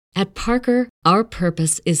At Parker, our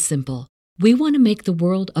purpose is simple. We want to make the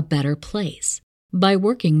world a better place by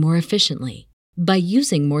working more efficiently, by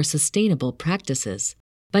using more sustainable practices,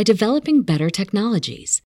 by developing better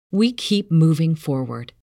technologies. We keep moving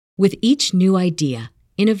forward. With each new idea,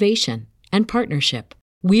 innovation, and partnership,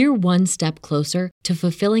 we're one step closer to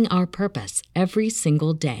fulfilling our purpose every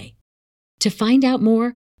single day. To find out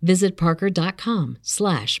more, visit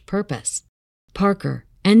parker.com/purpose. Parker,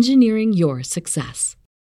 engineering your success.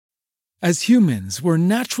 As humans, we're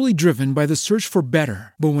naturally driven by the search for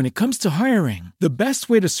better. But when it comes to hiring, the best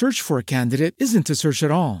way to search for a candidate isn't to search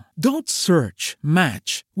at all. Don't search,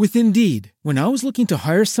 match with Indeed. When I was looking to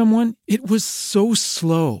hire someone, it was so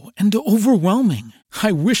slow and overwhelming.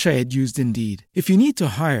 I wish I had used Indeed. If you need to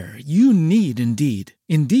hire, you need Indeed.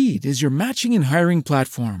 Indeed is your matching and hiring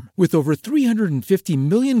platform with over 350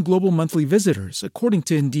 million global monthly visitors, according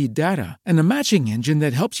to Indeed data, and a matching engine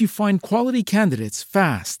that helps you find quality candidates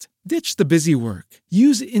fast. Ditch the busy work.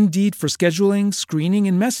 Use Indeed for scheduling, screening,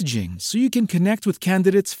 and messaging so you can connect with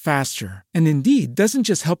candidates faster. And Indeed doesn't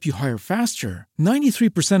just help you hire faster.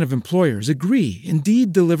 93% of employers agree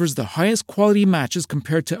Indeed delivers the highest quality matches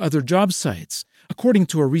compared to other job sites, according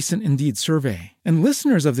to a recent Indeed survey. And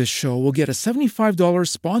listeners of this show will get a $75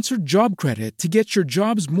 sponsored job credit to get your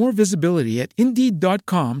jobs more visibility at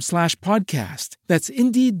Indeed.com/podcast. That's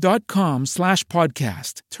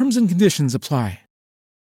Indeed.com/podcast. Terms and conditions apply.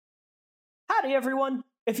 Howdy, everyone.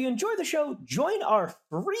 If you enjoy the show, join our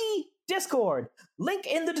free Discord. Link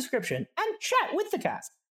in the description, and chat with the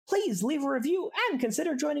cast. Please leave a review and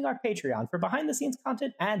consider joining our Patreon for behind-the-scenes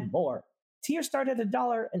content and more. Tiers start at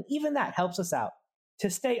 $1, and even that helps us out. To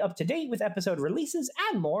stay up to date with episode releases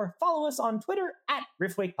and more, follow us on Twitter at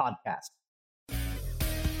Riftwake Podcast.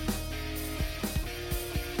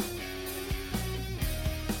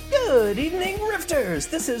 Good evening, Rifters!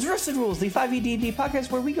 This is Rifted Rules, the 5e podcast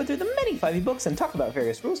where we go through the many 5e books and talk about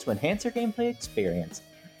various rules to enhance your gameplay experience.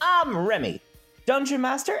 I'm Remy, Dungeon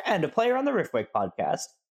Master and a player on the Riftwake podcast.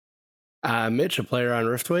 I'm Mitch, a player on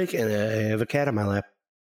Riftwake, and I have a cat on my lap.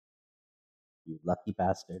 You lucky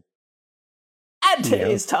bastard. And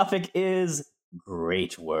today's topic is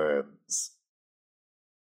Great Worms.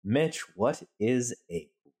 Mitch, what is a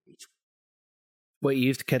Great Worm? What you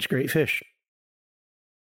use to catch great fish.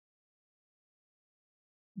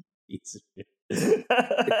 Piece of shit.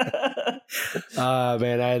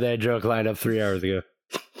 Man, I had that joke lined up 3 hours ago.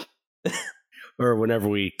 Or whenever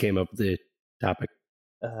we came up with the topic.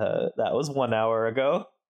 That was 1 hour ago.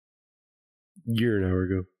 Year an hour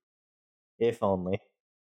ago. If only.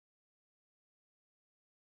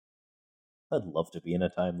 I'd love to be in a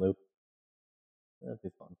time loop. That'd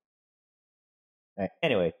be fun. All right.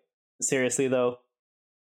 Anyway, seriously though,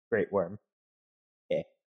 Great Worm. Okay.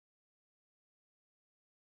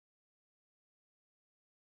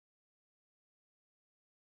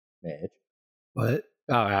 Mitch. What?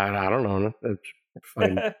 Oh, I don't know. That's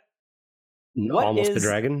fine. Almost a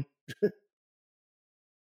dragon.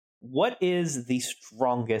 What is the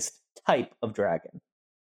strongest type of dragon?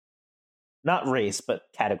 Not race,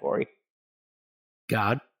 but category.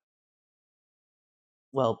 God.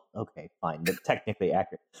 Well, okay, fine, but technically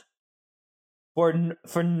accurate.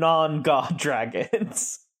 For non-god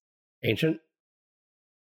dragons. Ancient?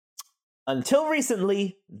 Until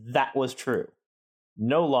recently, that was true.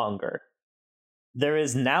 No longer. There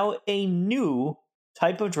is now a new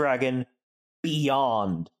type of dragon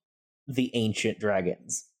beyond the ancient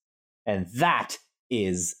dragons. And that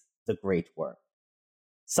is the Great Worm.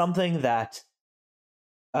 Something that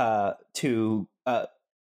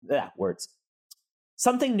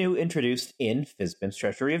Something new introduced in Fizban's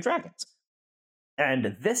Treasury of Dragons.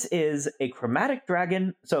 And this is a chromatic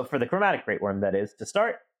dragon. So for the chromatic Great Worm, that is, to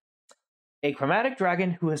start, a chromatic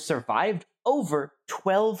dragon who has survived over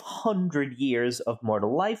 1,200 years of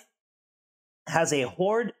mortal life, has a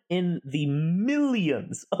hoard in the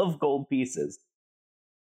millions of gold pieces,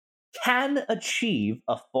 can achieve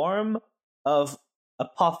a form of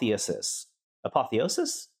apotheosis.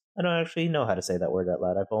 Apotheosis? I don't actually know how to say that word out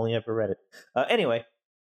loud. I've only ever read it. Anyway,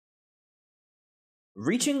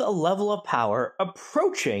 reaching a level of power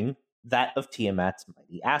approaching that of Tiamat's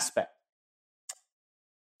mighty aspect.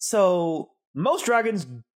 So, most dragons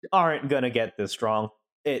aren't going to get this strong.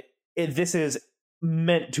 This is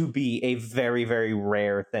meant to be a very, very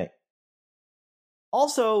rare thing.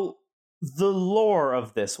 Also, the lore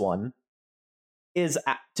of this one is,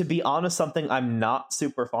 to be honest, something I'm not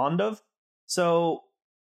super fond of. So,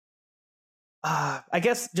 I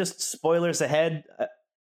guess just spoilers ahead.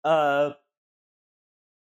 Part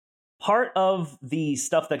of the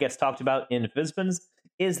stuff that gets talked about in Fizban's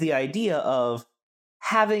is the idea of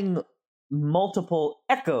having multiple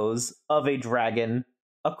echoes of a dragon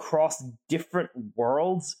across different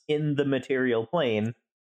worlds in the material plane,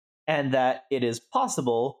 and that it is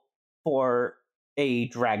possible for a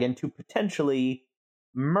dragon to potentially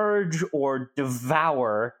merge or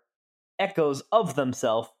devour echoes of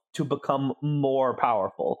themselves to become more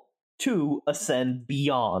powerful, to ascend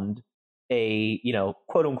beyond a,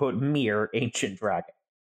 quote unquote, mere ancient dragon.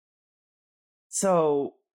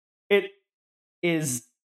 So it is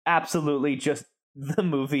absolutely just the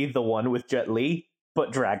movie The One with Jet Li,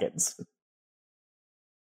 but dragons.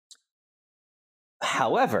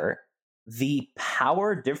 However, the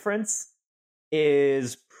power difference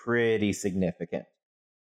is pretty significant.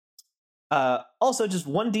 Also, just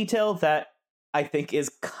one detail that I think is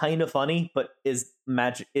kind of funny, but is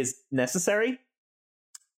necessary.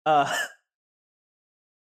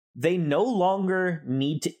 They no longer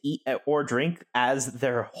need to eat or drink, as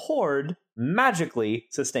their horde magically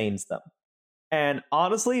sustains them. And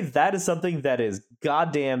honestly, that is something that is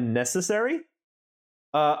goddamn necessary.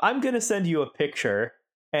 I'm going to send you a picture,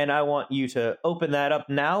 and I want you to open that up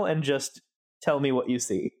now and just tell me what you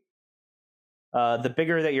see. The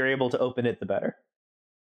bigger that you're able to open it, the better.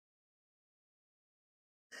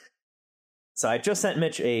 So I just sent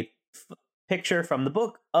Mitch a picture from the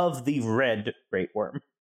book of the red great worm.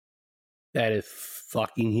 That is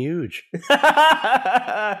fucking huge.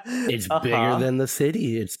 It's bigger than the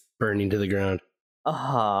city it's burning to the ground.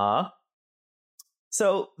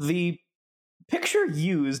 So the picture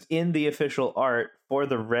used in the official art for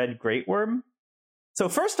the red great worm. So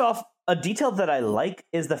first off, a detail that I like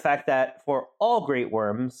is the fact that for all great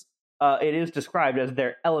worms, it is described as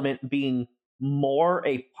their element being more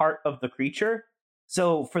a part of the creature.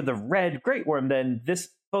 So for the red great worm, then this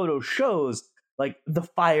photo shows like the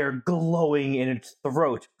fire glowing in its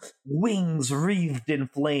throat, wings wreathed in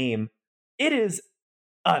flame. It is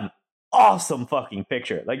an awesome fucking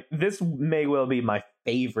picture. Like, this may well be my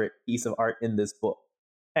favorite piece of art in this book.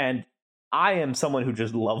 And I am someone who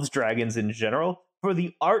just loves dragons in general. For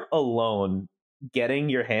the art alone, getting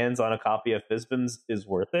your hands on a copy of Fizban's is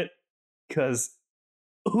worth it. Because,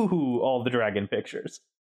 all the dragon pictures.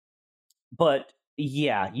 But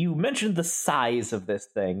yeah, you mentioned the size of this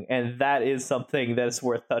thing, and that is something that is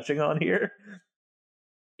worth touching on here.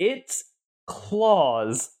 Its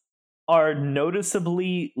claws are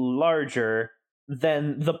noticeably larger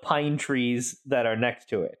than the pine trees that are next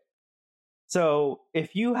to it. So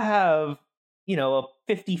if you have, a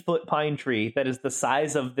 50-foot pine tree that is the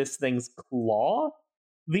size of this thing's claw,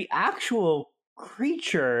 the actual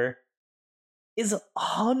creature is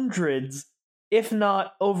hundreds, if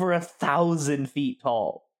not over 1,000 feet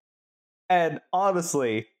tall. And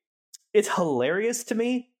honestly, it's hilarious to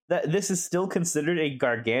me that this is still considered a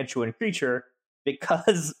gargantuan creature,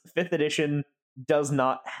 because 5th edition does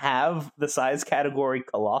not have the size category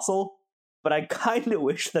colossal, but I kind of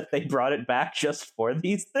wish that they brought it back just for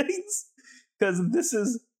these things, because this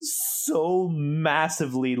is so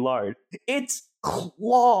massively large. Its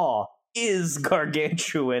claw is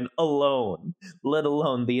gargantuan alone, let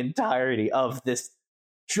alone the entirety of this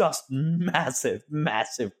just massive,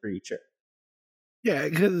 massive creature. Yeah,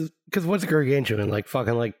 because what's gargantuan? Like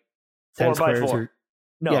fucking like 10 4 by squares 4. or...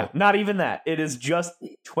 No, yeah. Not even that. It is just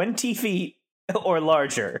 20 feet or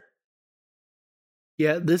larger.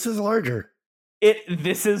 Yeah, this is larger.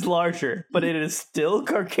 This is larger, but it is still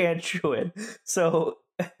gargantuan. So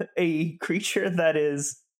a creature that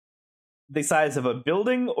is the size of a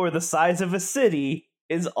building or the size of a city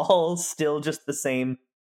is all still just the same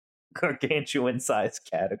gargantuan size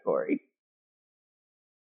category.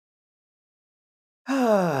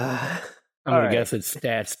 I'm gonna guess its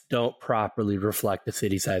stats don't properly reflect the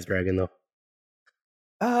city-sized dragon, though.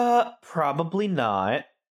 Probably not.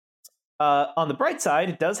 On the bright side,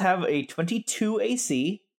 it does have a 22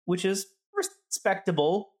 AC, which is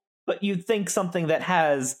respectable, but you'd think something that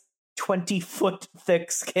has 20-foot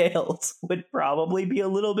thick scales would probably be a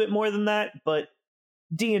little bit more than that, but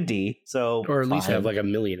D&D, so... Or at least have like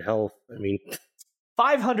 1 million health,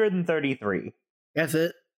 533. That's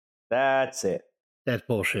it? That's it. That's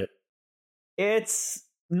bullshit. It's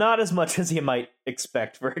not as much as you might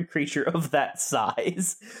expect for a creature of that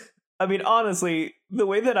size. Honestly, the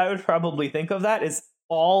way that I would probably think of that is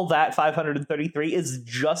all that 533 is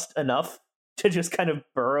just enough to just kind of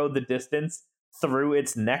burrow the distance through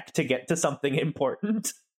its neck to get to something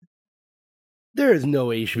important. There is no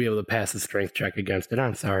way you should be able to pass a strength check against it.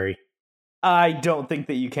 I'm sorry. I don't think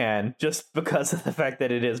that you can, just because of the fact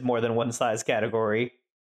that it is more than one size category.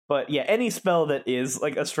 But yeah, any spell that is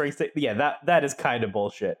like a strength, that is kind of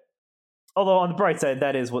bullshit. Although on the bright side,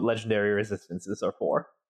 that is what legendary resistances are for.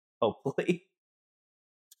 Hopefully.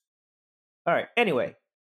 All right. Anyway,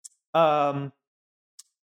 one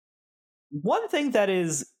thing that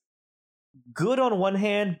is good on one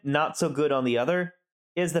hand, not so good on the other,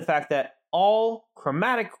 is the fact that all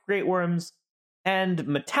chromatic Great Worms and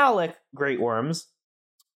metallic Great Worms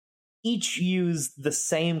each use the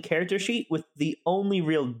same character sheet, with the only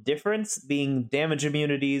real difference being damage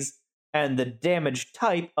immunities and the damage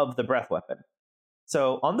type of the breath weapon.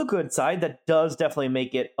 So on the good side, that does definitely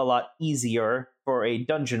make it a lot easier for a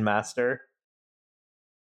dungeon master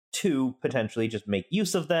to potentially just make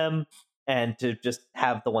use of them and to just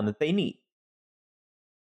have the one that they need.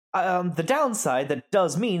 The downside, that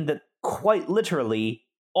does mean that quite literally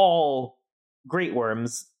all Great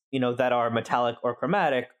Worms, that are metallic or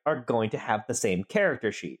chromatic, are going to have the same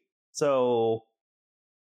character sheet. So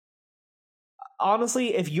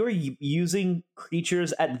honestly, if you're using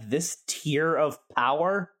creatures at this tier of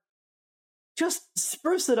power, just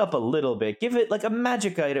spruce it up a little bit. Give it like a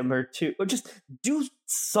magic item or two, or just do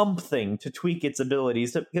something to tweak its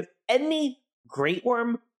abilities. Because any Great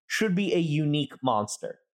Worm should be a unique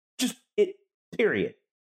monster. Just it, period.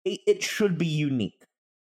 It should be unique.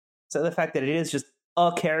 So the fact that it is just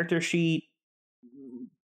a character sheet,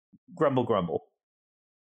 grumble.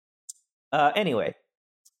 Anyway,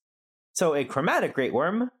 so a chromatic Great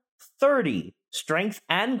Worm, 30 strength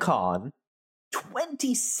and con,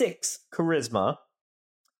 26 charisma,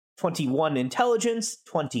 21 intelligence,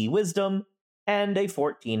 20 wisdom, and a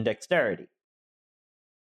 14 dexterity.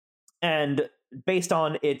 And based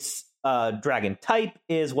on its dragon type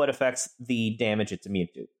is what affects the damage it's immune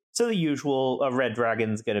to. So the usual, red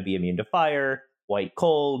dragon's going to be immune to fire, white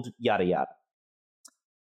cold, yada yada.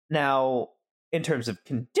 Now, in terms of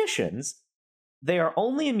conditions, they are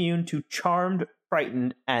only immune to charmed,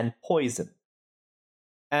 frightened, and poison.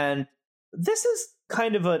 And this is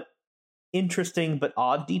kind of an interesting but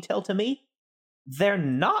odd detail to me. They're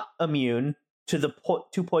not immune to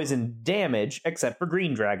to poison damage, except for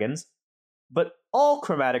green dragons, but all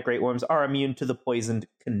chromatic Great Worms are immune to the poisoned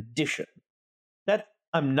condition.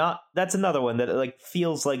 That's another one that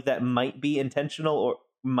feels like that might be intentional or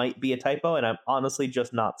might be a typo, and I'm honestly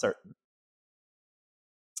just not certain.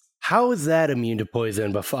 How is that immune to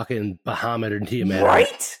poison but fucking Bahamut or Tiamat?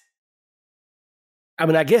 Right? I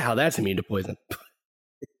mean, I get how that's immune to poison.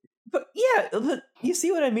 But you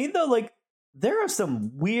see what I mean, though? There are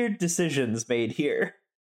some weird decisions made here.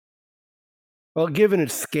 Well, given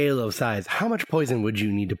its scale of size, how much poison would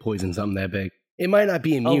you need to poison something that big? It might not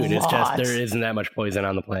be immune, it's just there isn't that much poison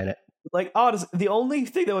on the planet. Honestly, the only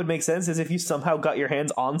thing that would make sense is if you somehow got your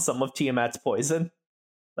hands on some of Tiamat's poison.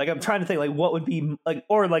 I'm trying to think, what would be,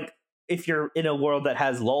 if you're in a world that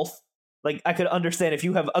has Lolth, I could understand if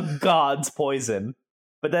you have a god's poison,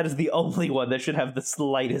 but that is the only one that should have the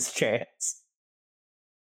slightest chance.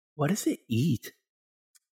 What does it eat?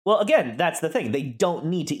 Well, again, that's the thing. They don't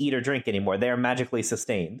need to eat or drink anymore. They are magically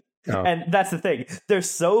sustained. Oh. And that's the thing. They're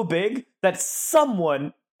so big that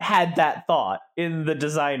someone had that thought in the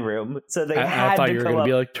design room. So they had I thought to you were going to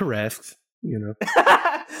be like Tarrasques,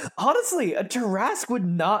 Honestly, a Tarrasque would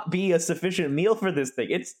not be a sufficient meal for this thing.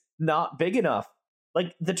 It's not big enough.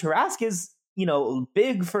 The Tarrasque is,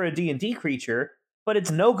 big for a D&D creature, but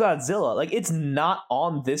it's no Godzilla. It's not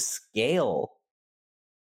on this scale.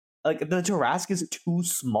 The Tarrasque is too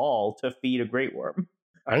small to feed a Great Worm.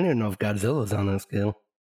 I don't even know if Godzilla's on that scale.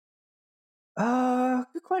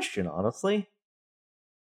 Good question, honestly.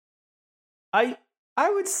 I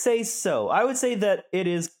would say so. I would say that it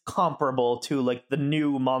is comparable to the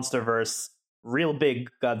new MonsterVerse real big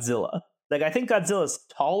Godzilla. I think Godzilla's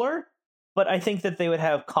taller, but I think that they would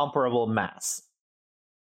have comparable mass.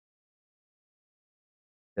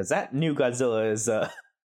 Because that new Godzilla is a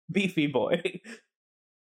beefy boy.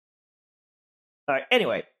 Alright,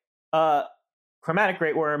 anyway. Chromatic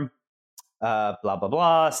Great Worm. Blah, blah,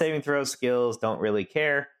 blah. Saving throws, skills, don't really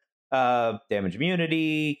care. Damage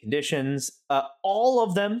immunity, conditions. All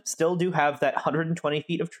of them still do have that 120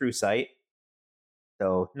 feet of true sight.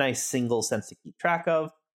 So, nice single sense to keep track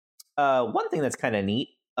of. One thing that's kind of neat,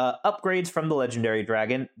 upgrades from the Legendary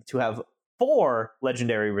Dragon to have 4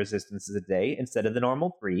 legendary resistances a day instead of the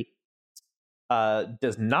normal 3.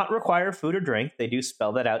 Does not require food or drink. They do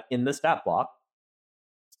spell that out in the stat block.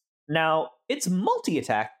 Now, its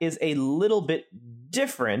multi-attack is a little bit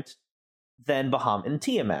different than Bahamut and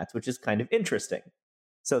Tiamat, which is kind of interesting.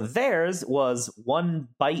 So theirs was 1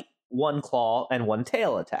 bite, 1 claw, and 1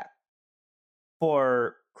 tail attack.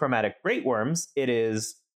 For Chromatic Great Worms, it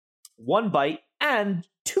is 1 bite and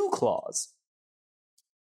 2 claws.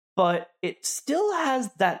 But it still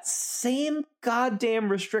has that same goddamn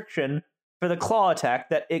restriction for the claw attack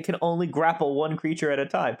that it can only grapple one creature at a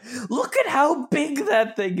time. Look at how big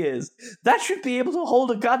that thing is. That should be able to hold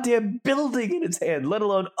a goddamn building in its hand, let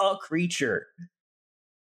alone a creature.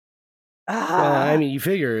 I mean, you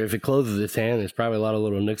figure if it closes its hand, there's probably a lot of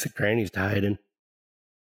little nooks and crannies to hide in.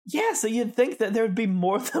 Yeah, so you'd think that there would be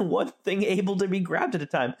more than one thing able to be grabbed at a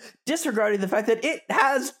time, disregarding the fact that it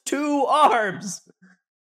has 2 arms.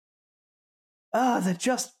 That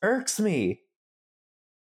just irks me.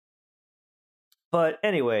 But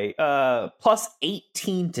anyway, plus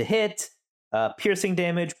 18 to hit, piercing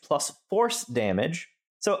damage, plus force damage.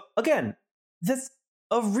 So again, that's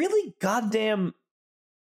a really goddamn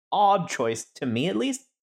odd choice, to me at least.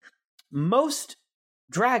 Most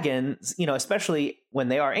dragons, especially when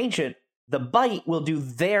they are ancient, the bite will do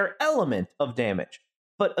their element of damage.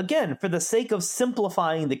 But again, for the sake of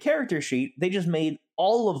simplifying the character sheet, they just made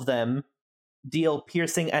all of them deal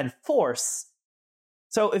piercing and force.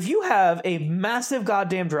 So if you have a massive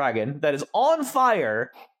goddamn dragon that is on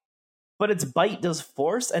fire, but its bite does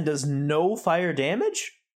force and does no fire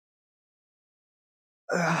damage,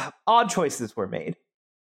 odd choices were made.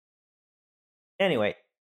 Anyway,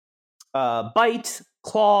 bite,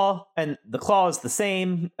 claw, and the claw is the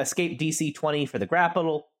same. Escape DC 20 for the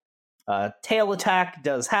grapple. Tail attack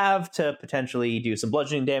does have to potentially do some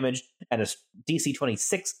bludgeoning damage, and a DC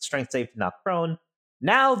 26 strength save to knock prone.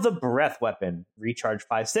 Now the breath weapon, recharge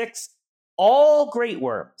 5/6. All Great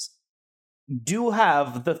Worms do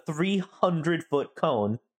have the 300-foot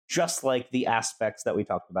cone, just like the aspects that we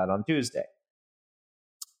talked about on Tuesday.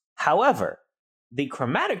 However, the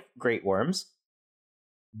chromatic Great Worms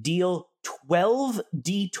deal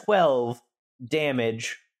 12d12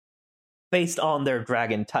 damage based on their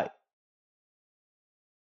dragon type.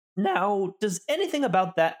 Now, does anything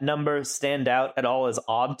about that number stand out at all as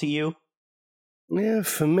odd to you? Yeah,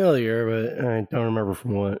 familiar, but I don't remember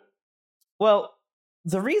from what. Well,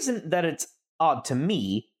 the reason that it's odd to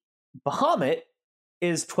me, Bahamut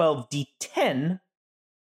is 12d10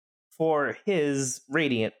 for his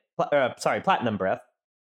platinum breath.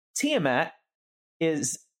 Tiamat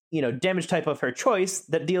is, damage type of her choice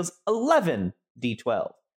that deals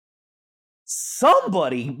 11d12.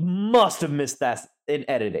 Somebody must have missed that in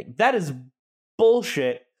editing. That is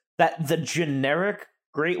bullshit that the generic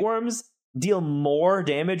Great Worms deal more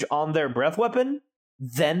damage on their breath weapon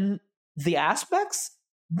than the aspects?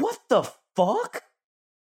 What the fuck?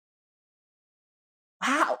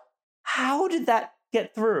 How did that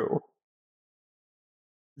get through?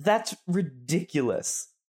 That's ridiculous.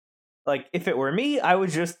 Like, if it were me, I would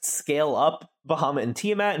just scale up Bahamut and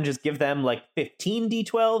Tiamat and just give them,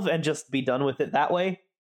 15d12 and just be done with it that way.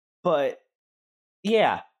 But,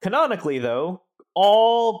 yeah, canonically, though,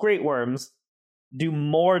 all Great Worms do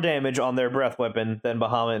more damage on their breath weapon than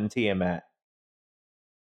Bahamut and Tiamat.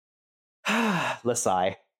 Let's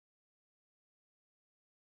sigh.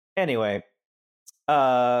 Anyway,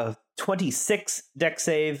 26 dex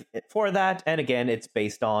save for that, and again, it's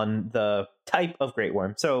based on the type of Great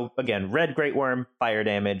Worm. So again, red Great Worm, fire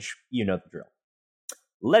damage, you know the drill.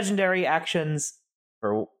 Legendary actions.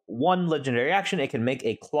 For 1 legendary action, it can make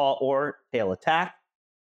a claw or tail attack.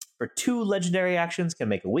 For 2 legendary actions, can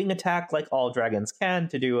make a wing attack like all dragons can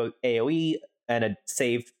to do an AoE and a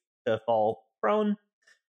save to fall prone.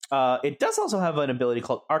 It does also have an ability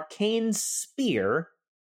called Arcane Spear,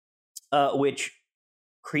 which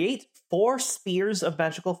create 4 spears of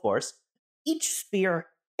magical force. Each spear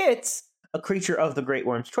hits a creature of the Great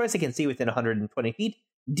Worm's choice it can see within 120 feet,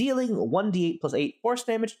 dealing 1d8 plus 8 force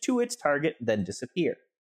damage to its target, then disappear.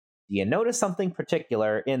 Do you notice something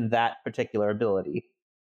particular in that particular ability?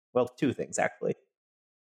 Well, 2 things, actually.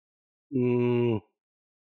 Can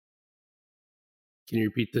you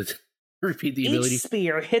repeat this? Repeat the ability? Each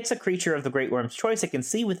spear hits a creature of the Great Worm's choice it can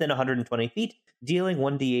see within 120 feet, dealing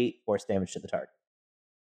 1d8 force damage to the target.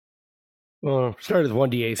 Well, start with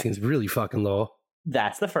 1d8 seems really fucking low.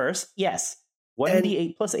 That's the first, yes.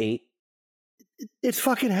 1d8 plus 8. Its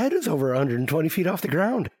fucking head is over 120 feet off the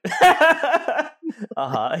ground. Yeah,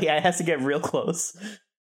 it has to get real close.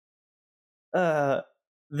 The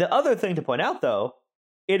other thing to point out, though,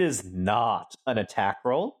 it is not an attack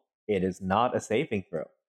roll. It is not a saving throw.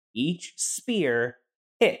 Each spear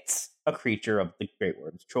hits a creature of the Great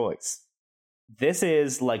Worm's choice. This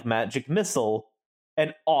is, like Magic Missile,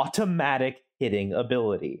 an automatic hitting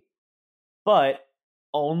ability. But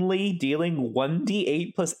only dealing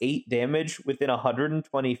 1d8 plus 8 damage within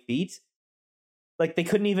 120 feet? Like, they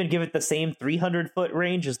couldn't even give it the same 300-foot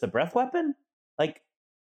range as the breath weapon?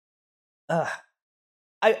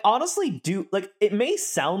 I honestly do, it may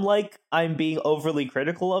sound like I'm being overly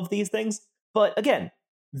critical of these things, but again,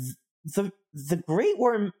 the Great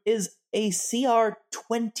Worm is a CR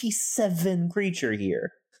 27 creature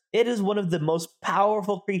here. It is one of the most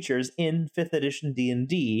powerful creatures in 5th edition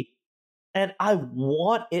D&D, and I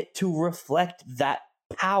want it to reflect that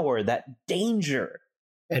power, that danger.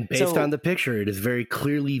 And based on the picture, it is very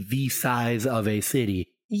clearly the size of a city.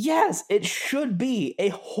 Yes, it should be a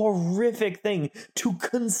horrific thing to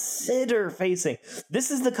consider facing. This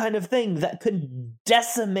is the kind of thing that could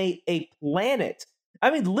decimate a planet. I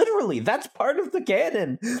mean, literally, that's part of the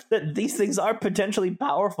canon, that these things are potentially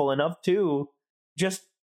powerful enough to just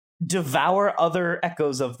devour other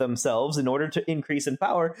echoes of themselves in order to increase in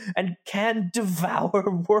power, and can devour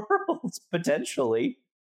worlds, potentially.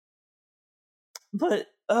 But,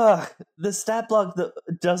 the stat block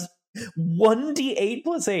does 1d8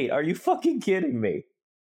 plus 8. Are you fucking kidding me?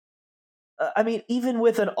 I mean, even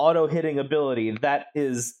with an auto-hitting ability, that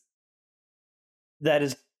is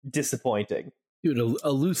disappointing. Dude, a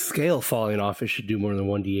loose scale falling off, it should do more than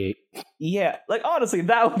 1d8. Yeah, like, honestly,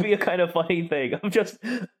 that would be a kind of funny thing. Of just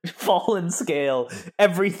fallen scale,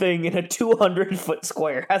 everything in a 200-foot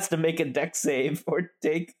square has to make a dex save or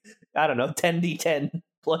take, I don't know, 10d10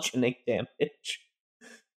 bludgeoning damage.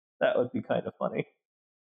 That would be kind of funny.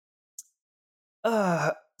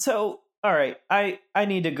 So, alright, I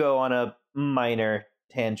need to go on a minor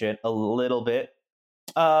tangent a little bit.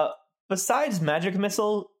 Besides Magic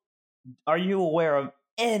Missile, are you aware of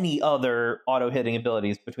any other auto-hitting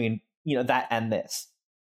abilities between, that and this?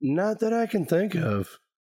 Not that I can think of.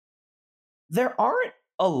 There aren't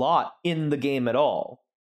a lot in the game at all,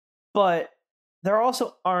 but there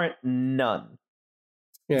also aren't none.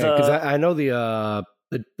 Yeah, because I know the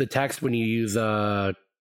text when you use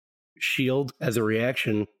shield as a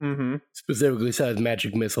reaction specifically says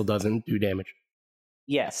Magic Missile doesn't do damage.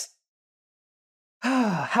 Yes.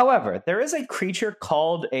 However, there is a creature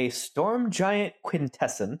called a Storm Giant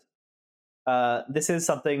Quintessent. This is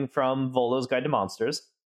something from Volo's Guide to Monsters,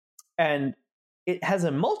 and it has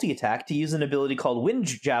a multi-attack to use an ability called Wind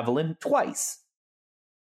Javelin twice,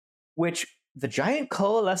 which the giant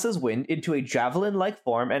coalesces wind into a javelin-like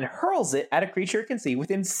form and hurls it at a creature it can see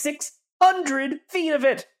within 600 feet of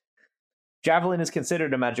it. Javelin is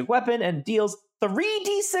considered a magic weapon and deals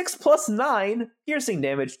 3d6 plus 9 piercing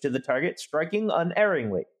damage to the target, striking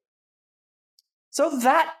unerringly. So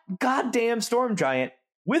that goddamn Storm Giant,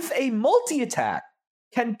 with a multi-attack,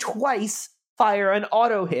 can twice fire an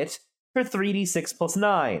auto-hit for 3d6 plus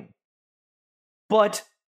 9. But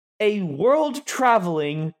a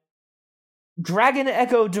world-traveling, Dragon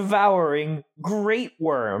Echo devouring Great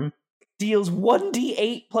Worm deals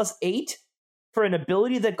 1d8 plus 8 for an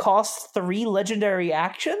ability that costs 3 legendary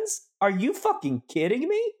actions? Are you fucking kidding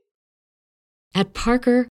me? At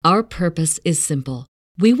Parker, our purpose is simple.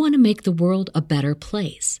 We want to make the world a better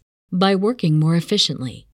place by working more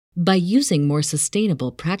efficiently, by using more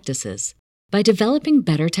sustainable practices, by developing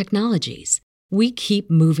better technologies. We keep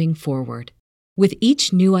moving forward. With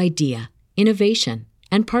each new idea, innovation,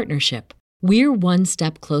 and partnership, we're one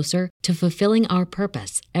step closer to fulfilling our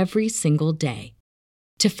purpose every single day.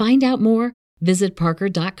 To find out more, visit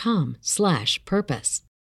parker.com/purpose.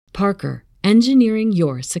 Parker, engineering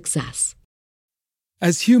your success.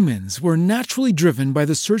 As humans, we're naturally driven by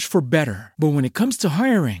the search for better. But when it comes to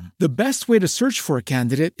hiring, the best way to search for a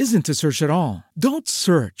candidate isn't to search at all. Don't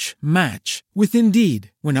search, match with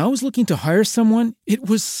Indeed. When I was looking to hire someone, it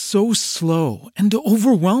was so slow and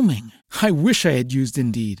overwhelming. I wish I had used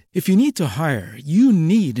Indeed. If you need to hire, you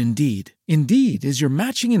need Indeed. Indeed is your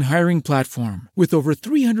matching and hiring platform with over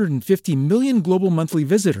 350 million global monthly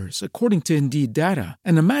visitors, according to Indeed data,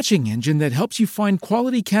 and a matching engine that helps you find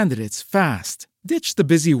quality candidates fast. Ditch the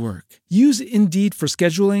busy work. Use Indeed for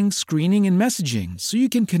scheduling, screening, and messaging so you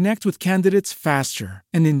can connect with candidates faster.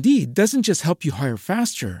 And Indeed doesn't just help you hire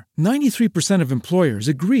faster. 93% of employers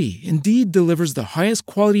agree Indeed delivers the highest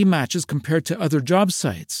quality matches compared to other job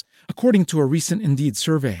sites, according to a recent Indeed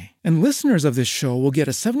survey. And listeners of this show will get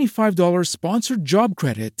a $75 sponsored job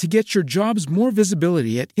credit to get your jobs more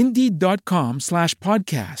visibility at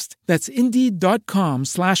Indeed.com/podcast. That's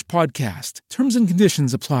Indeed.com/podcast. Terms and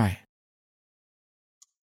conditions apply.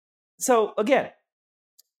 So, again,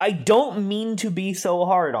 I don't mean to be so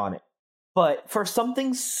hard on it, but for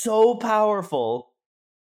something so powerful,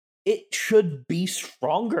 it should be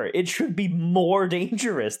stronger. It should be more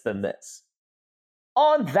dangerous than this.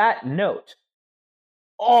 On that note,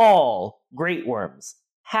 all Great Worms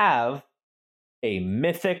have a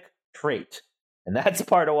mythic trait. And that's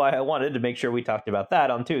part of why I wanted to make sure we talked about that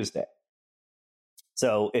on Tuesday.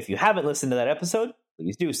 So if you haven't listened to that episode,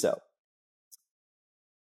 please do so.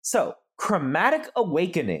 So, Chromatic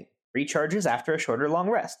Awakening recharges after a short or long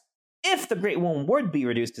rest. If the Great Worm would be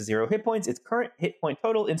reduced to 0 hit points, its current hit point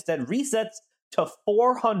total instead resets to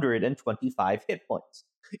 425 hit points.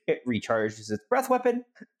 It recharges its breath weapon,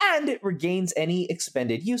 and it regains any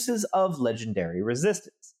expended uses of legendary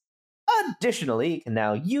resistance. Additionally, it can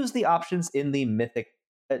now use the options in the Mythic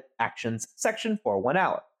Actions section for 1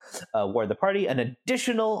 hour. Award the party an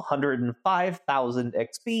additional 105,000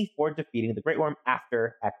 XP for defeating the Great Worm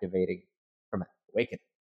after activating Chromatic Awakening.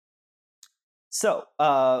 So,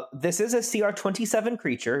 this is a CR 27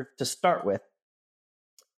 creature to start with.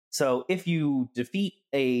 So, if you defeat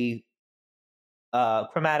a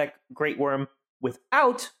Chromatic Great Worm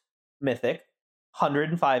without Mythic,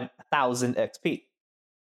 105,000 XP.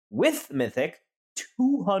 With Mythic,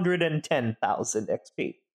 210,000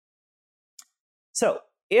 XP. So,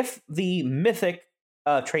 if the Mythic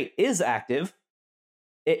trait is active,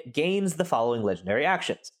 it gains the following legendary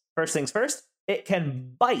actions. First things first, it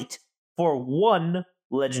can bite for 1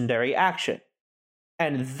 legendary action.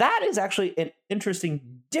 And that is actually an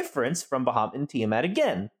interesting difference from Bahamut and Tiamat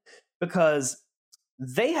again, because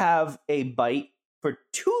they have a bite for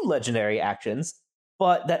 2 legendary actions,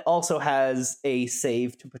 but that also has a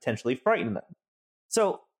save to potentially frighten them.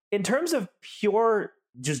 So, in terms of pure,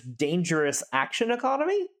 just dangerous action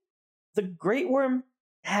economy, the Great Worm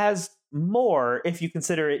has more if you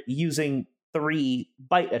consider it using 3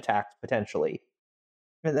 bite attacks potentially.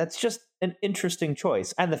 And that's just an interesting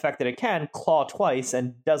choice. And the fact that it can claw twice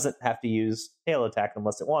and doesn't have to use tail attack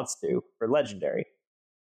unless it wants to for legendary.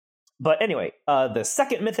 But anyway, the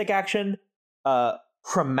second mythic action,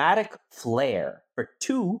 Chromatic Flare, for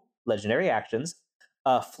 2 legendary actions.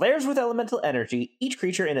 Flares with elemental energy. Each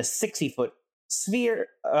creature in a 60-foot sphere,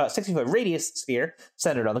 60-foot radius sphere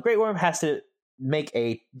centered on the Great Worm has to make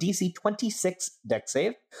a DC 26 dex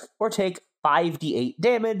save or take 5d8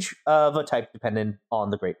 damage of a type dependent on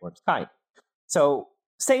the Great Worm's kind. So,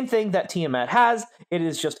 same thing that Tiamat has. It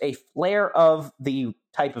is just a flare of the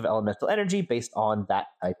type of elemental energy based on that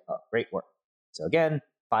type of Great Worm. So again,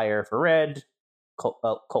 fire for red,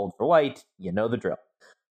 cold for white, you know the drill.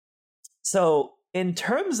 So, in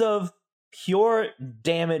terms of pure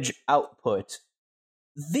damage output,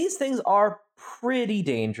 these things are pretty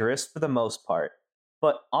dangerous for the most part.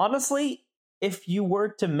 But honestly, if you were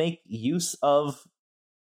to make use of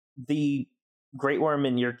the Great Worm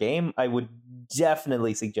in your game, I would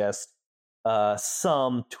definitely suggest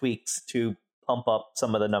some tweaks to pump up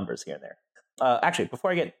some of the numbers here and there. Actually,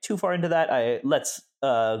 before I get too far into that, let's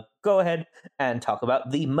go ahead and talk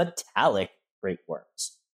about the metallic Great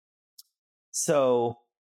Worms. So,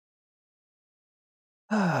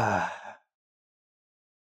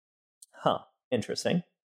 interesting.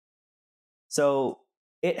 So,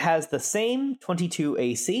 it has the same 22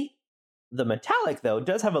 AC. The metallic, though,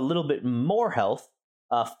 does have a little bit more health,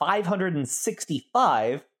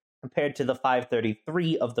 565 compared to the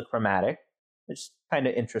 533 of the chromatic, which is kind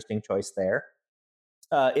of interesting choice there.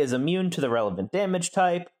 Is immune to the relevant damage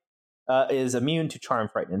type, is immune to charm,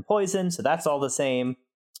 frighten, and poison, so that's all the same.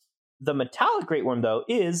 The metallic Great Worm, though,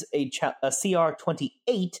 is a CR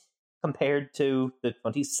 28 compared to the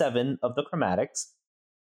 27 of the chromatics.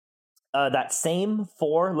 That same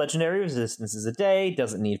 4 legendary resistances a day,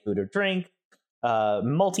 doesn't need food or drink,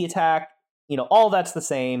 multi-attack, all that's the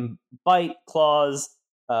same. Bite, claws,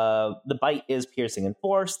 the bite is piercing and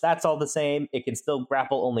force, that's all the same. It can still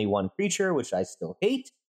grapple only 1 creature, which I still hate.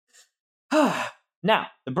 Now,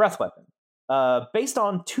 the breath weapon. Based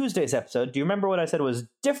on Tuesday's episode, do you remember what I said was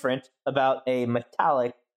different about a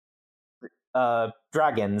metallic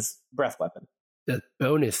dragon's breath weapon? The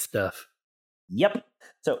bonus stuff. Yep.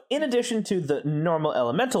 So in addition to the normal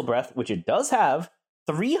elemental breath, which it does have,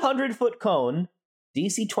 300-foot cone,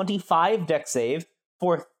 DC 25 dex save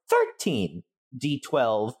for 13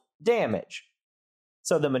 D12 damage.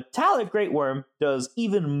 So the metallic Great Worm does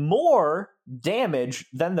even more damage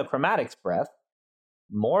than the chromatic's breath,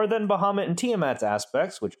 more than Bahamut and Tiamat's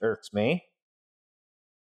aspects, which irks me.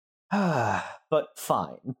 But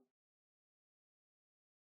fine.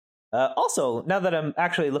 Also, now that I'm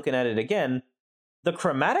actually looking at it again, the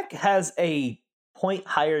chromatic has a point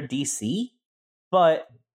higher DC, but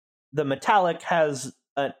the metallic has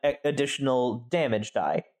an additional damage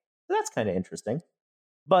die. So that's kind of interesting.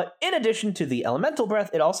 But in addition to the elemental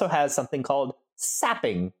breath, it also has something called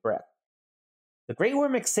sapping breath. The Great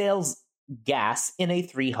Worm exhales gas in a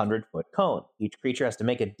 300-foot cone. Each creature has to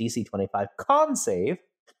make a DC 25 con save.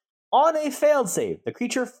 On a failed save, the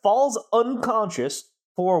creature falls unconscious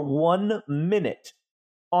for 1 minute.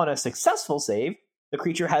 On a successful save, the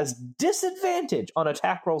creature has disadvantage on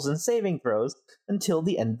attack rolls and saving throws until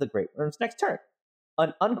the end of the Great Worm's next turn.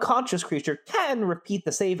 an unconscious creature can repeat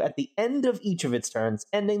the save at the end of each of its turns,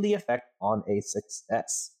 ending the effect on a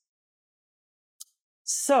success.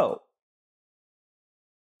 So,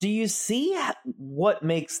 do you see what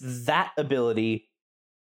makes that ability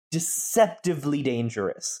deceptively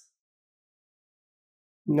dangerous?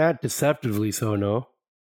 Not deceptively so, no.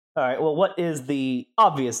 All right, well, what is the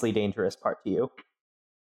obviously dangerous part to you?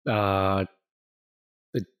 The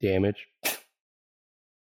damage.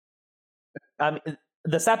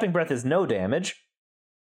 The sapping breath is no damage.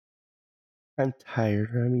 I'm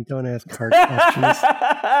tired, Remy. Don't ask hard questions.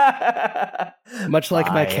 Much like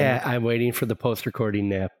my cat, I'm waiting for the post-recording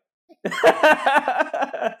nap.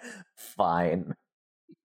 Fine.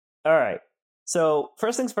 All right. So,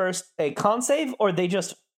 first things first, a con save, or they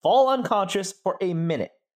just fall unconscious for a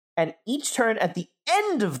minute. And each turn at the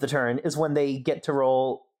end of the turn is when they get to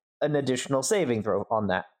roll an additional saving throw on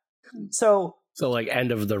that. So like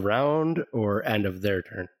end of the round or end of their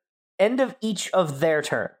turn? End of each of their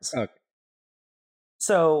turns. Okay.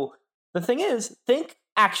 So the thing is, think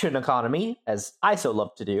action economy, as I so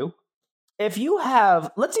love to do. If you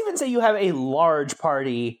have, let's even say you have a large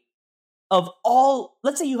party of all,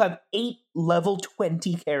 let's say you have 8 level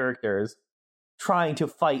 20 characters trying to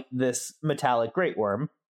fight this metallic great worm,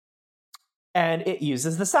 and it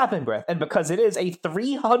uses the sapping breath. And because it is a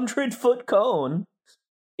 300-foot cone,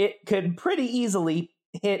 it could pretty easily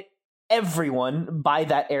hit everyone by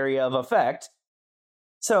that area of effect.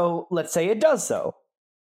 So let's say it does so.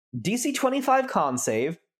 DC 25 con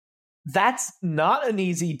save. That's not an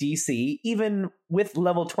easy DC, even with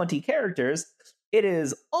level 20 characters. It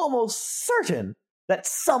is almost certain that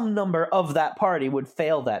some number of that party would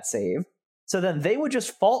fail that save. So then they would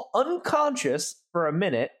just fall unconscious for a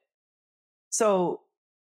minute. So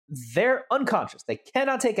they're unconscious. They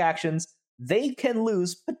cannot take actions. They can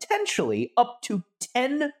lose potentially up to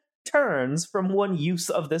 10 turns from one use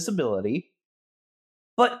of this ability.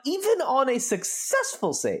 But even on a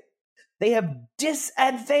successful save, they have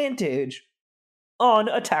disadvantage on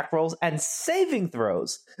attack rolls and saving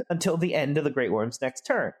throws until the end of the Great Worm's next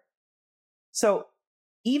turn. So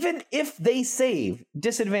even if they save,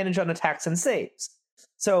 disadvantage on attacks and saves.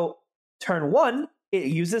 So turn 1, it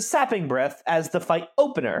uses Sapping Breath as the fight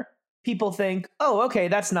opener. People think, oh, okay,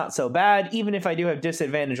 that's not so bad, even if I do have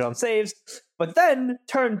disadvantage on saves. But then,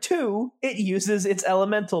 turn 2, it uses its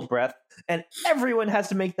Elemental Breath, and everyone has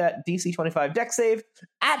to make that DC 25 dex save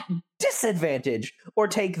at disadvantage, or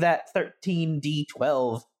take that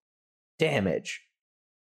 13d12 damage.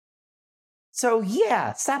 So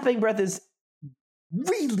yeah, Sapping Breath is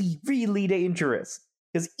really, really dangerous,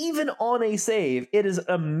 because even on a save, it is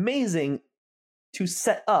amazing to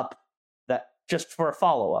set up that just for a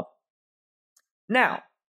follow-up. Now,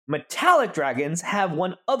 metallic dragons have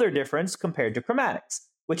one other difference compared to chromatics,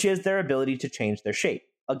 which is their ability to change their shape.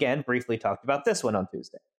 Again, briefly talked about this one on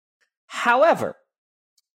Tuesday. However,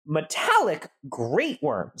 metallic great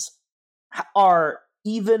worms are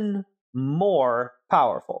even more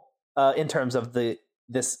powerful in terms of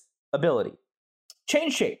this ability.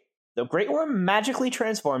 Change shape. The great worm magically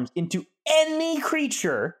transforms into any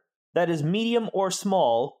creature that is medium or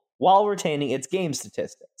small while retaining its game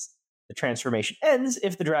statistics. The transformation ends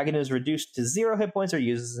if the dragon is reduced to 0 hit points or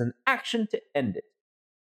uses an action to end it.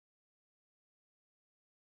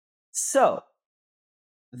 So,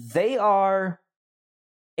 they are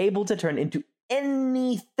able to turn into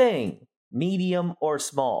anything, medium or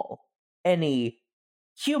small. Any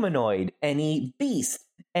humanoid, any beast,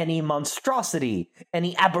 any monstrosity,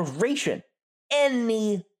 any aberration,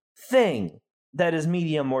 anything that is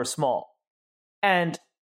medium or small. And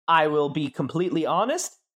I will be completely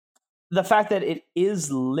honest, the fact that it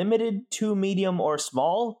is limited to medium or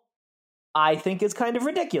small, I think is kind of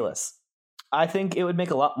ridiculous. I think it would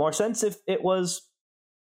make a lot more sense if it was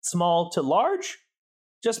small to large,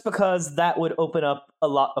 just because that would open up a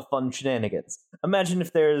lot of fun shenanigans. Imagine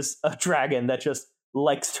if there's a dragon that just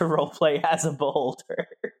likes to roleplay as a beholder.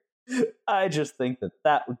 I just think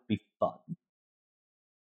that would be fun.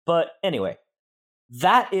 But anyway,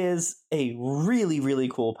 that is a really, really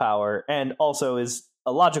cool power, and also is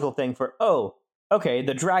a logical thing for, oh, okay,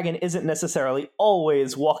 the dragon isn't necessarily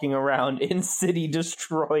always walking around in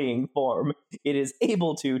city-destroying form. It is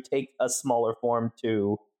able to take a smaller form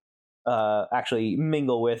to actually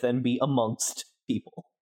mingle with and be amongst people.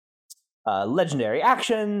 Legendary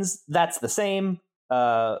actions, that's the same.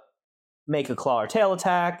 Make a claw or tail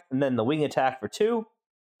attack, and then the wing attack for 2.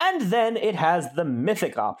 And then it has the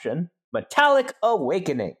mythic option, Metallic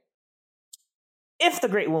Awakening. If the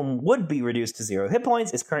Great Worm would be reduced to 0 hit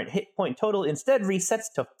points, its current hit point total instead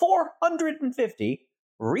resets to 450,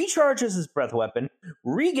 recharges his breath weapon,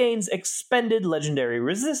 regains expended legendary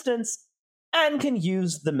resistance, and can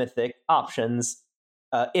use the mythic options.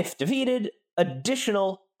 If defeated,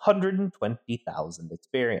 additional 120,000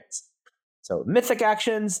 experience. So mythic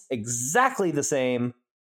actions, exactly the same.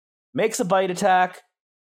 Makes a bite attack,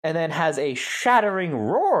 and then has a Shattering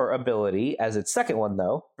Roar ability as its second one,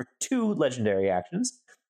 though, for 2 legendary actions,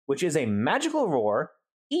 which is a magical roar.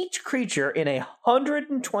 Each creature in a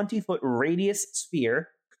 120-foot radius sphere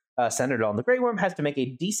centered on the Grey Worm has to make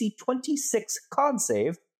a DC 26 con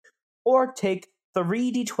save or take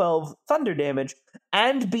 3d12 thunder damage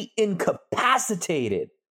and be incapacitated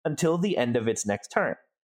until the end of its next turn.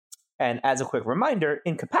 And as a quick reminder,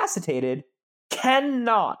 incapacitated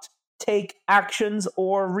cannot take actions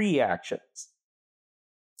or reactions.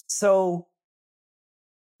 So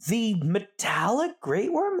the Metallic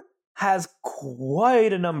Great Worm has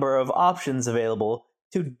quite a number of options available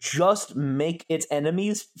to just make its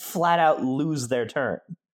enemies flat out lose their turn.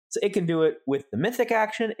 So it can do it with the mythic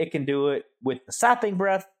action, it can do it with the sapping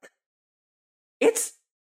breath. It's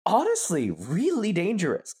honestly really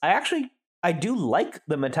dangerous. I do like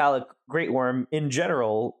the Metallic Great Worm in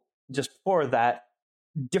general, just for that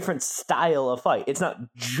different style of fight. It's not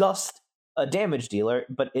just a damage dealer,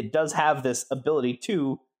 but it does have this ability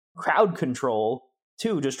to crowd control,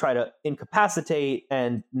 to just try to incapacitate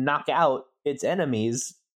and knock out its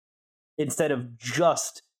enemies instead of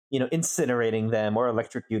just, incinerating them or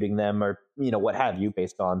electrocuting them or, what have you,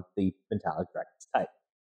 based on the Metallic Dragon's type.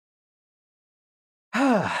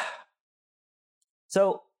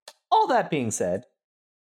 So, all that being said,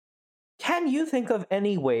 can you think of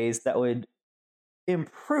any ways that would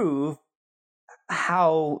improve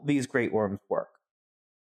how these Great Worms work?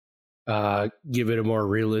 Give it a more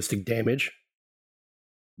realistic damage.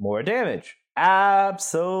 More damage.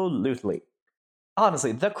 Absolutely.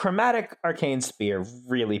 Honestly, the Chromatic Arcane Spear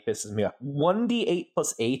really pisses me off. 1d8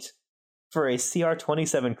 plus 8 for a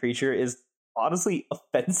CR27 creature is honestly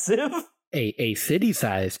offensive. A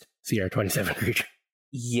city-sized CR27 creature.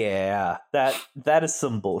 Yeah, that is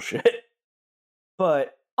some bullshit.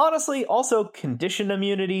 But honestly, also condition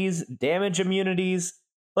immunities, damage immunities,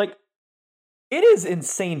 like, it is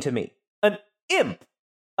insane to me. An imp,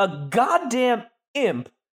 a goddamn imp,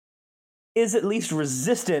 is at least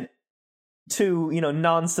resistant to,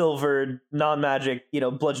 non-silvered, non-magic,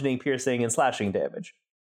 bludgeoning, piercing, and slashing damage.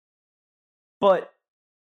 But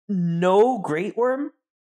no Great Worm,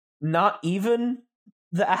 not even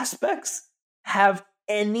the aspects, have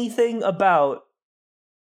anything about,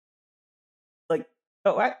 like,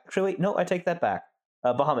 oh, actually, no, I take that back.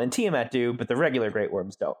 Bahamut and Tiamat do, but the regular Great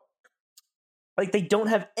Worms don't. Like, they don't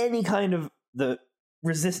have any kind of the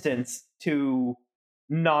resistance to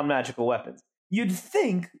non-magical weapons. You'd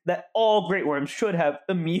think that all Great Worms should have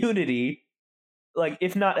immunity, like,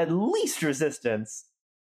 if not at least resistance,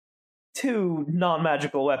 to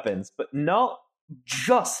non-magical weapons, but not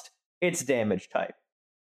just its damage type.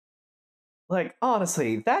 Like,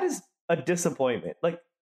 honestly, that is a disappointment. Like,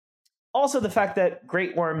 also the fact that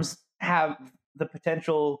Great Worms have the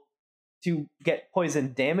potential to get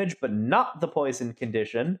poison damage, but not the poison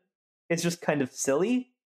condition, is just kind of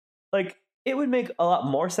silly. Like, it would make a lot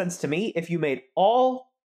more sense to me if you made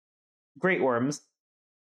all Great Worms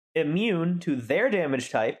immune to their damage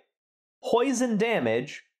type, poison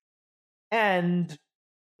damage, and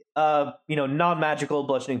non-magical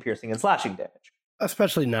bludgeoning, piercing, and slashing damage.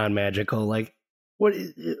 Especially non-magical. Like, what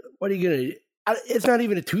are you gonna? It's not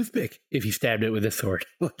even a toothpick if you stabbed it with a sword.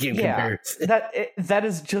 Comparison. That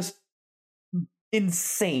is just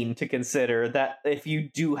insane to consider. That if you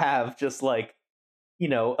do have just like,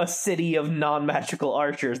 a city of non-magical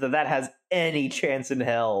archers, that has any chance in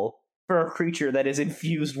hell for a creature that is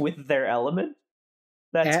infused with their element.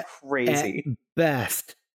 That's crazy. At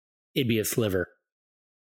best, it'd be a sliver.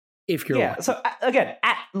 If you're lucky. So again,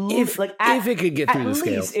 if it could get through the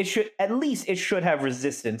scales, it should have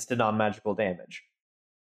resistance to non-magical damage.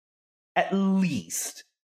 At least.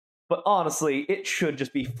 But honestly, it should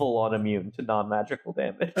just be full-on immune to non-magical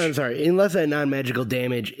damage. I'm sorry, unless that non-magical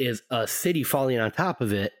damage is a city falling on top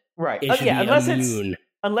of it, right? It should be immune.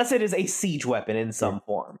 Unless it is a siege weapon in some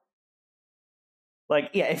form.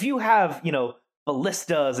 Like, if you have,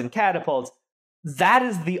 ballistas and catapults, that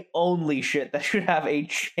is the only shit that should have a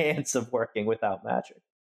chance of working without magic.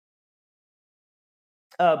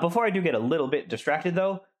 Before I do get a little bit distracted,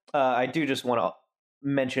 though, I do just want to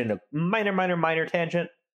mention a minor tangent.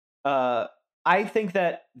 I think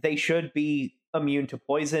that they should be immune to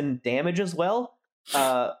poison damage as well.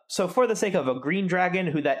 So for the sake of a green dragon,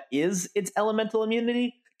 who that is its elemental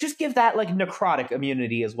immunity, just give that like necrotic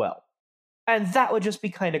immunity as well. And that would just be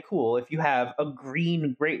kind of cool if you have a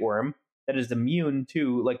green Great Worm that is immune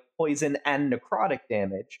to like poison and necrotic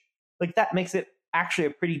damage. Like that makes it actually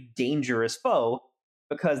a pretty dangerous foe,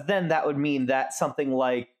 because then that would mean that something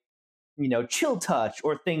like, Chill Touch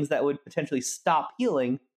or things that would potentially stop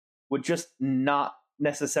healing would just not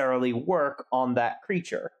necessarily work on that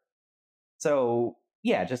creature. So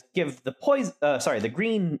yeah, just give the the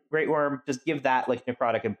green Great Worm, just give that like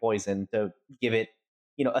necrotic and poison to give it,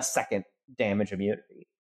 a second damage immunity.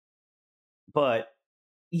 But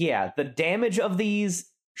yeah, the damage of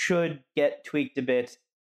these should get tweaked a bit.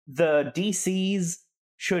 The DCs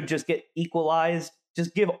should just get equalized.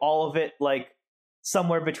 Just give all of it like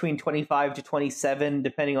somewhere between 25 to 27,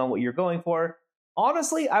 depending on what you're going for.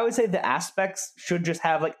 Honestly, I would say the aspects should just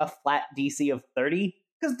have like a flat DC of 30,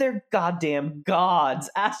 because they're goddamn gods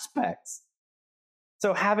aspects.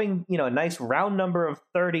 So having, a nice round number of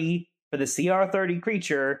 30 for the CR30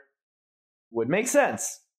 creature would make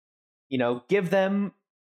sense. Give them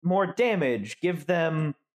more damage, give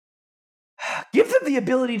them the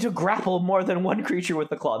ability to grapple more than one creature with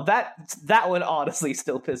the claw. That one honestly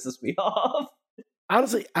still pisses me off.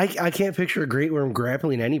 Honestly, I can't picture a Great Worm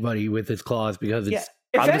grappling anybody with its claws, because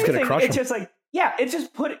I'm just going to crush it's them. Just like,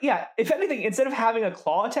 if anything, instead of having a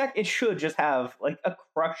claw attack, it should just have like a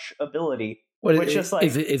crush ability.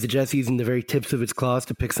 Is it just using the very tips of its claws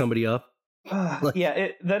to pick somebody up?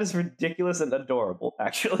 That is ridiculous and adorable,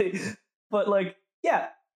 actually. But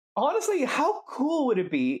honestly, how cool would it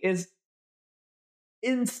be is,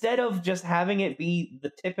 instead of just having it be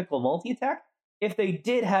the typical multi-attack, if they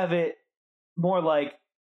did have it more like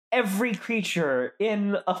every creature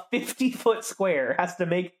in a 50-foot square has to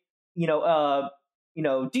make,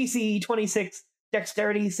 DC 26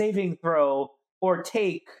 dexterity saving throw, or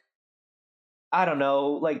take, I don't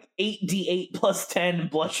know, like 8d8 plus 10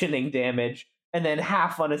 bludgeoning damage, and then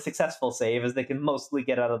half on a successful save, as they can mostly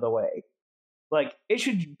get out of the way. Like, it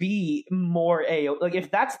should be more AoE. Like, if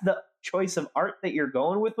that's the choice of art that you're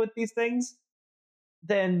going with these things,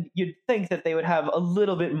 then you'd think that they would have a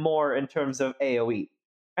little bit more in terms of AoE.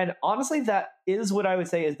 And honestly, that is what I would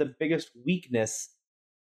say is the biggest weakness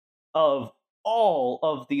of all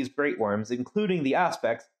of these Great Worms, including the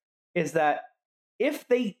aspects, is that if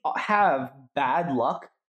they have bad luck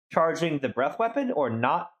charging the breath weapon, or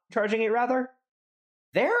not charging it rather,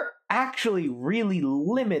 they're actually really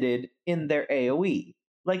limited in their AoE.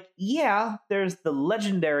 Like, yeah, there's the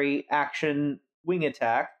legendary action wing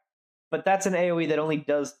attack, but that's an AoE that only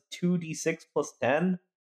does 2d6 plus 10.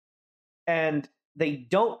 And they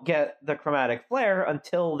don't get the chromatic flare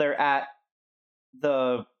until they're at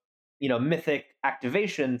the, mythic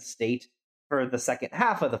activation state for the second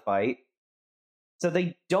half of the fight. So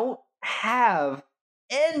they don't have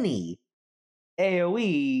any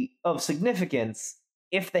AoE of significance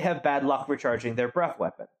if they have bad luck recharging their breath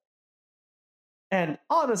weapon. And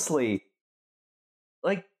honestly,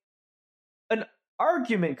 like, an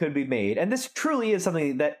argument could be made, and this truly is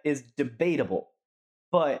something that is debatable,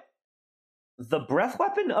 but the breath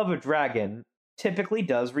weapon of a dragon typically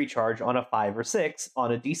does recharge on a 5 or 6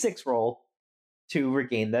 on a d6 roll to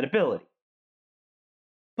regain that ability.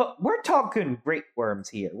 But we're talking Great Worms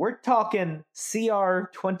here. We're talking CR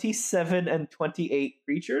 27 and 28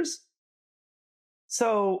 creatures.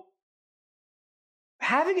 So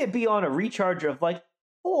having it be on a recharge of like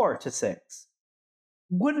 4 to 6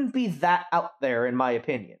 wouldn't be that out there, in my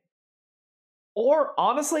opinion. Or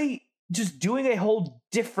honestly, just doing a whole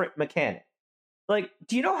different mechanic. Like,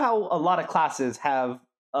 do you know how a lot of classes have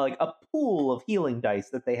like a pool of healing dice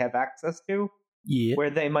that they have access to? Yeah. Where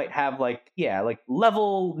they might have like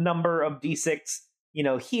level number of d6,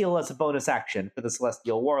 heal as a bonus action for the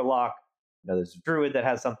Celestial Warlock. There's a druid that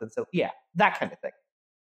has something. So yeah, that kind of thing.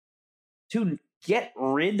 To get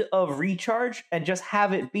rid of recharge and just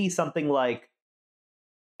have it be something like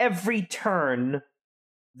every turn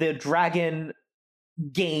the dragon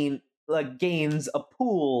gains a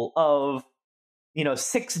pool of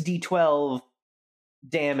 6d12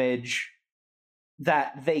 damage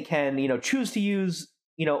that they can choose to use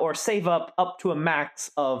or save up to a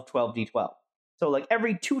max of 12d12. So like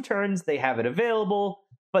every 2 turns they have it available,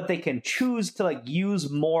 but they can choose to like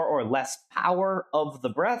use more or less power of the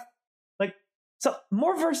breath. Like, so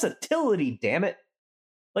more versatility, damn it.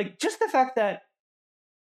 Like, just the fact that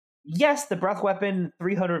yes, the breath weapon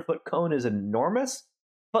 300-foot cone is enormous,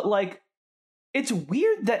 but like, it's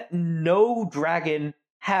weird that no dragon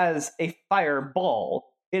has a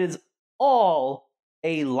fireball. It is all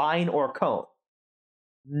a line or cone.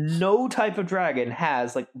 No type of dragon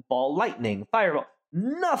has like ball lightning, fireball,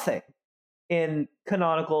 nothing in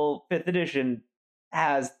canonical 5th edition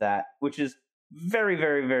has that, which is very,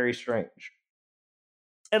 very, very strange.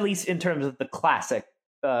 At least in terms of the classic,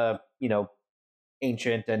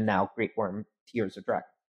 ancient and now Great Worm tiers of dragon.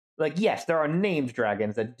 Like, yes, there are named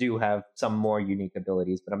dragons that do have some more unique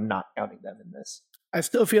abilities, but I'm not counting them in this. I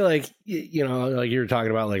still feel like, like you were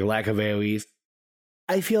talking about, like, lack of AoEs.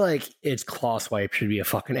 I feel like its claw swipe should be a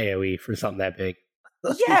fucking AoE for something that big.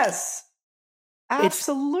 Yes!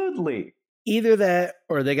 Absolutely. Either that,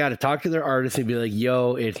 or they got to talk to their artist and be like,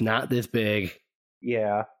 yo, it's not this big.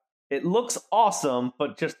 Yeah. It looks awesome,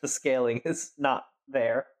 but just the scaling is not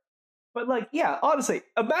there. But, like, yeah, honestly,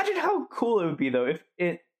 imagine how cool it would be, though,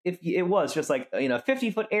 if it was just, like,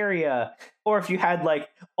 50-foot area, or if you had, like,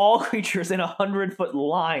 all creatures in 100-foot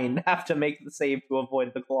line have to make the save to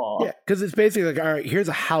avoid the claw. Yeah, because it's basically like, all right, here's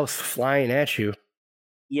a house flying at you.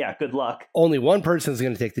 Yeah, good luck. Only one person's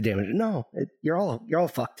going to take the damage. No, you're all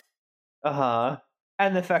fucked. Uh-huh.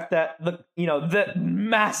 And the fact that the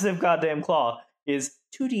massive goddamn claw is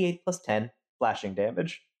 2d8 plus 10 slashing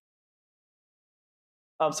damage.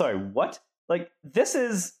 I'm sorry, what? Like, this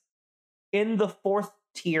is in the 4th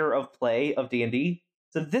tier of play of D&D.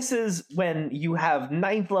 So this is when you have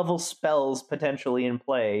 9th level spells potentially in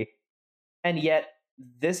play, and yet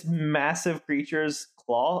this massive creature's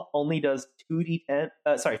claw only does 2d8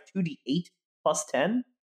 plus 10.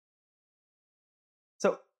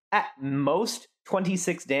 So at most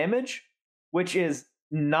 26 damage, which is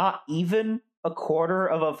not even a quarter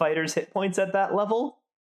of a fighter's hit points at that level.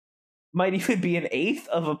 Might even be an eighth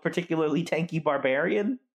of a particularly tanky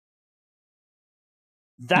barbarian.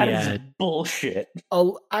 That is bullshit.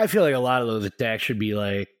 I feel like a lot of those attacks should be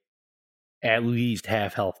like at least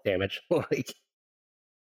half health damage.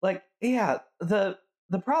 like yeah, the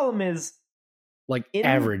problem is like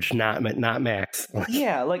average, not max.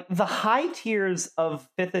 Yeah, like the high tiers of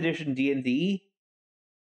 5th edition D&D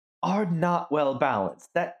are not well balanced.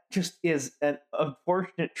 That just is an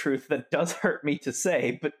unfortunate truth that does hurt me to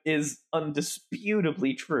say, but is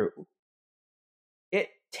undisputably true. It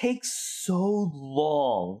takes so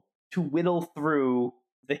long to whittle through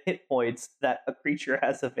the hit points that a creature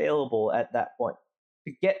has available at that point.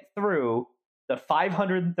 To get through the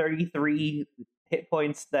 533 hit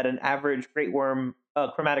points that an average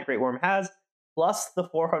chromatic Great Worm has, plus the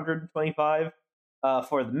 425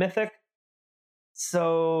 for the mythic.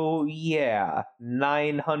 So, yeah,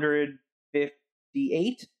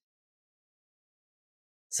 958.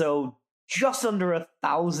 So, just under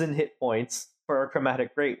 1,000 hit points for a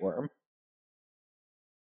chromatic Great Worm.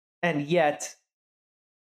 And yet,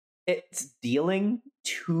 it's dealing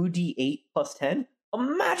 2d8 plus 10.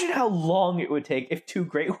 Imagine how long it would take if 2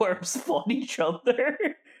 Great Worms fought each other.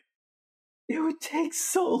 It would take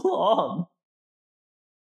so long.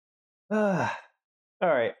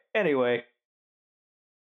 Alright, anyway.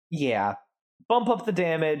 Yeah, bump up the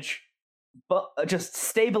damage, just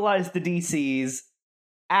stabilize the DCs,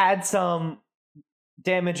 add some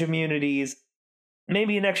damage immunities,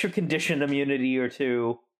 maybe an extra condition immunity or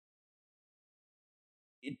two,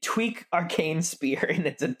 tweak Arcane Spear in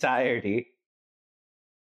its entirety.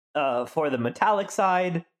 For the metallic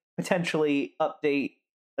side, potentially update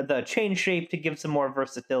the chain shape to give some more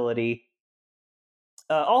versatility.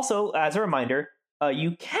 Also, as a reminder,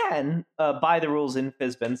 you can, by the rules in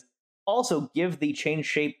Fizbins, also give the chain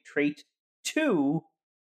shape trait to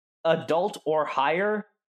adult or higher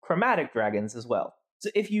chromatic dragons as well.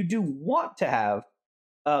 So if you do want to have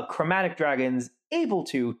chromatic dragons able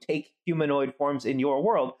to take humanoid forms in your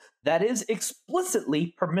world, that is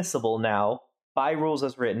explicitly permissible now by rules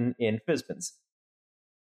as written in Fizbins.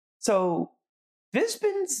 So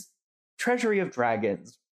Fizbins' Treasury of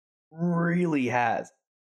Dragons really has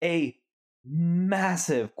a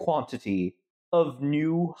massive quantity of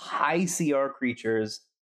new high CR creatures,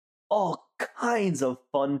 all kinds of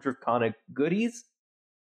fun draconic goodies.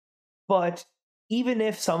 But even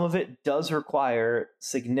if some of it does require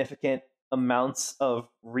significant amounts of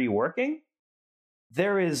reworking,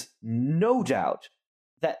 there is no doubt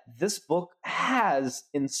that this book has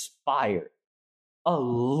inspired a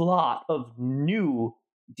lot of new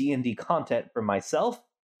D&D content for myself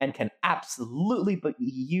and can absolutely be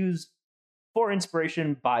used for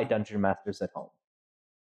inspiration by dungeon masters at home.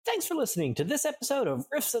 Thanks for listening to this episode of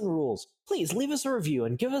Riffs and Rules. Please leave us a review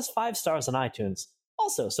and give us 5 stars on iTunes.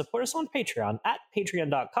 Also, support us on Patreon at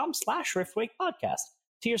patreon.com/riftwakepodcast.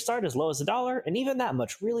 Tiers start as low as $1, and even that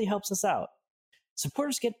much really helps us out.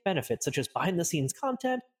 Supporters get benefits such as behind-the-scenes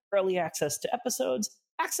content, early access to episodes,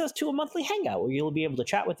 access to a monthly hangout where you'll be able to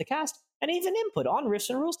chat with the cast, and even input on Riffs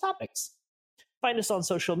and Rules topics. Find us on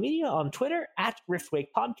social media on Twitter at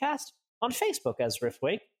RiftWakePodcast, on Facebook as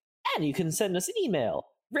RiftWake, and you can send us an email,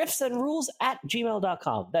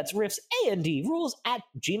 riffsandrules@gmail.com. That's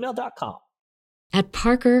riffsandrules@gmail.com. At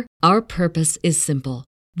Parker, our purpose is simple.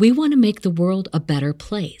 We want to make the world a better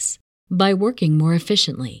place by working more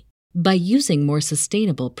efficiently, by using more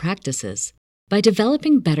sustainable practices, by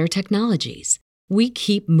developing better technologies. We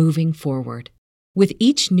keep moving forward. With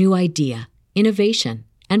each new idea, innovation,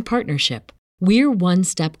 and partnership, we're one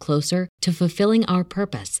step closer to fulfilling our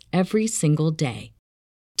purpose every single day.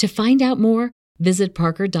 To find out more, visit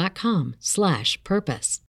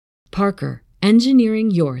parker.com/purpose. Parker,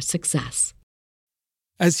 engineering your success.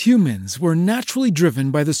 As humans, we're naturally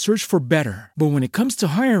driven by the search for better. But when it comes to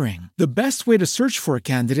hiring, the best way to search for a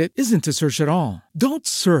candidate isn't to search at all. Don't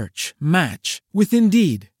search, match with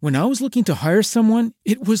Indeed. When I was looking to hire someone,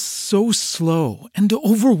 it was so slow and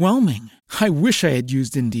overwhelming. I wish I had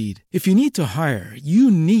used Indeed. If you need to hire,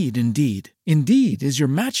 you need Indeed. Indeed is your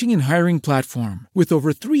matching and hiring platform with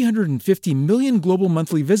over 350 million global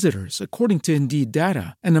monthly visitors, according to Indeed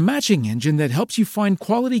data, and a matching engine that helps you find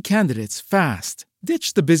quality candidates fast.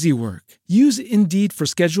 Ditch the busy work. Use Indeed for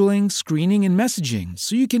scheduling, screening, and messaging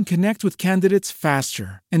so you can connect with candidates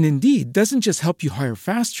faster. And Indeed doesn't just help you hire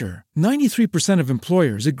faster. 93% of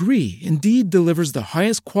employers agree Indeed delivers the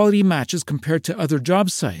highest quality matches compared to other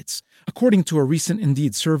job sites, according to a recent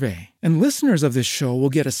Indeed survey. And listeners of this show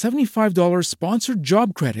will get a $75 sponsored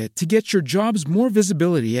job credit to get your jobs more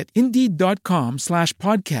visibility at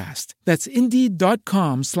Indeed.com/podcast. That's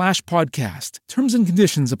Indeed.com/podcast. Terms and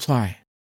conditions apply.